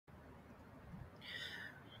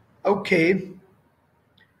Okay,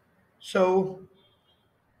 so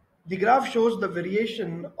the graph shows the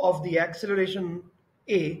variation of the acceleration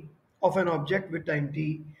a of an object with time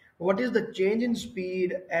t. What is the change in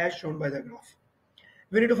speed as shown by the graph?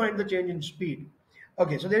 We need to find the change in speed.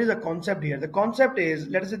 Okay, so there is a concept here. The concept is,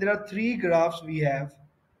 let us say there are three graphs we have.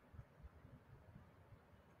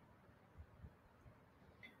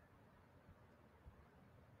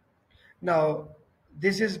 Now,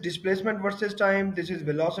 this is displacement versus time, this is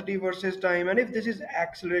velocity versus time, and if this is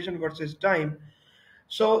acceleration versus time,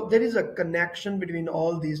 so there is a connection between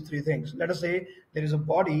all these three things. Let us say there is a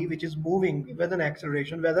body which is moving with an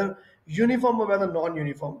acceleration, whether uniform or whether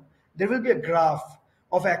non-uniform. There will be a graph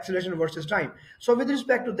of acceleration versus time. So with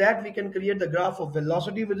respect to that, we can create the graph of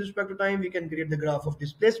velocity with respect to time. We can create the graph of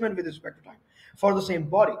displacement with respect to time for the same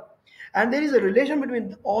body. And there is a relation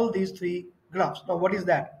between all these three graphs. Now, what is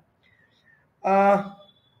that? Uh,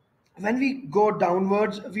 when we go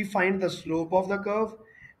downwards, we find the slope of the curve,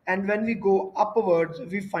 and when we go upwards,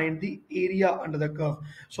 we find the area under the curve.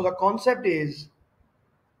 So the concept is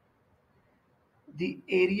the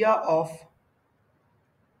area of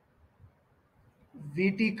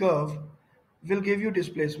VT curve will give you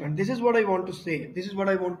displacement. This is what I want to say. This is what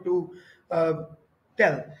I want to uh,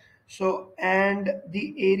 tell. So, and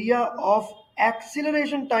the area of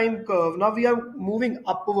acceleration time curve, now we are moving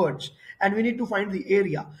upwards and we need to find the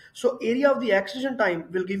area. So area of the acceleration time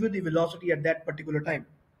will give you the velocity at that particular time.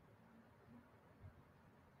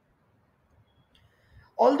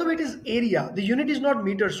 Although it is area, the unit is not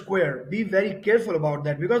meter square. Be very careful about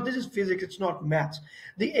that because this is physics, it's not maths.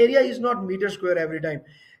 The area is not meter square every time.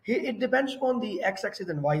 It depends upon the x-axis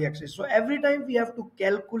and y-axis. So every time we have to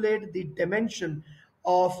calculate the dimension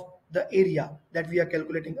of the area that we are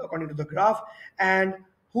calculating according to the graph, and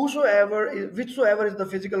whichsoever is the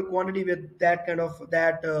physical quantity with that kind of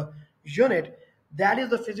that unit, that is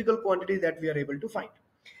the physical quantity that we are able to find.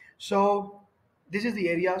 So this is the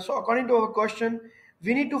area. So according to our question,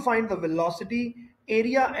 we need to find the velocity,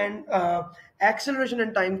 area, and acceleration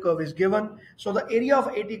and time curve is given. So the area of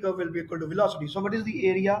AT curve will be equal to velocity. So what is the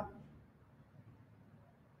area?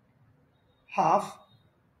 Half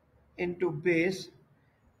into base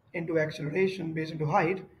into acceleration, base into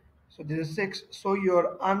height. So this is 6. So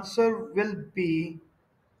your answer will be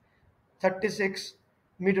 36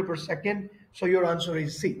 meter per second. So your answer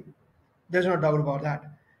is C. There's no doubt about that.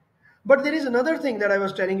 But there is another thing that I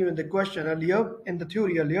was telling you in the question earlier, in the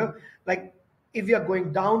theory earlier, like if we are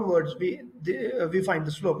going downwards, we find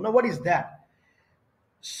the slope. Now, what is that?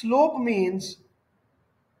 Slope means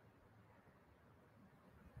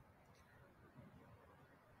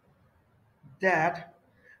that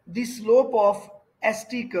the slope of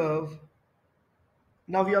ST curve,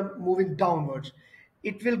 now we are moving downwards,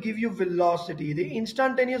 it will give you velocity, the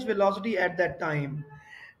instantaneous velocity at that time,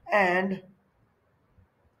 and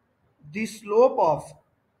the slope of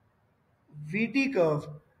VT curve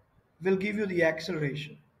will give you the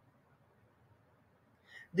acceleration,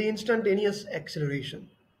 the instantaneous acceleration.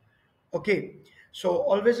 Okay, so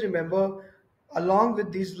always remember, along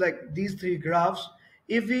with these three graphs,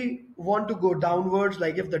 if we want to go downwards,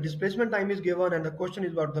 like if the displacement time is given and the question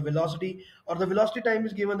is about the velocity, or the velocity time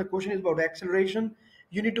is given, the question is about acceleration,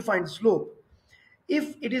 you need to find slope.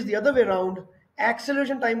 If it is the other way around,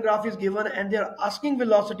 acceleration time graph is given and they're asking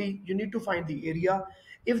velocity, you need to find the area.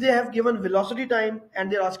 If they have given velocity time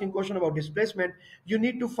and they're asking question about displacement, you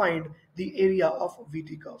need to find the area of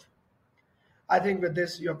VT curve. I think with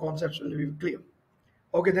this, your concepts will be clear.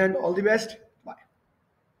 Okay, then all the best.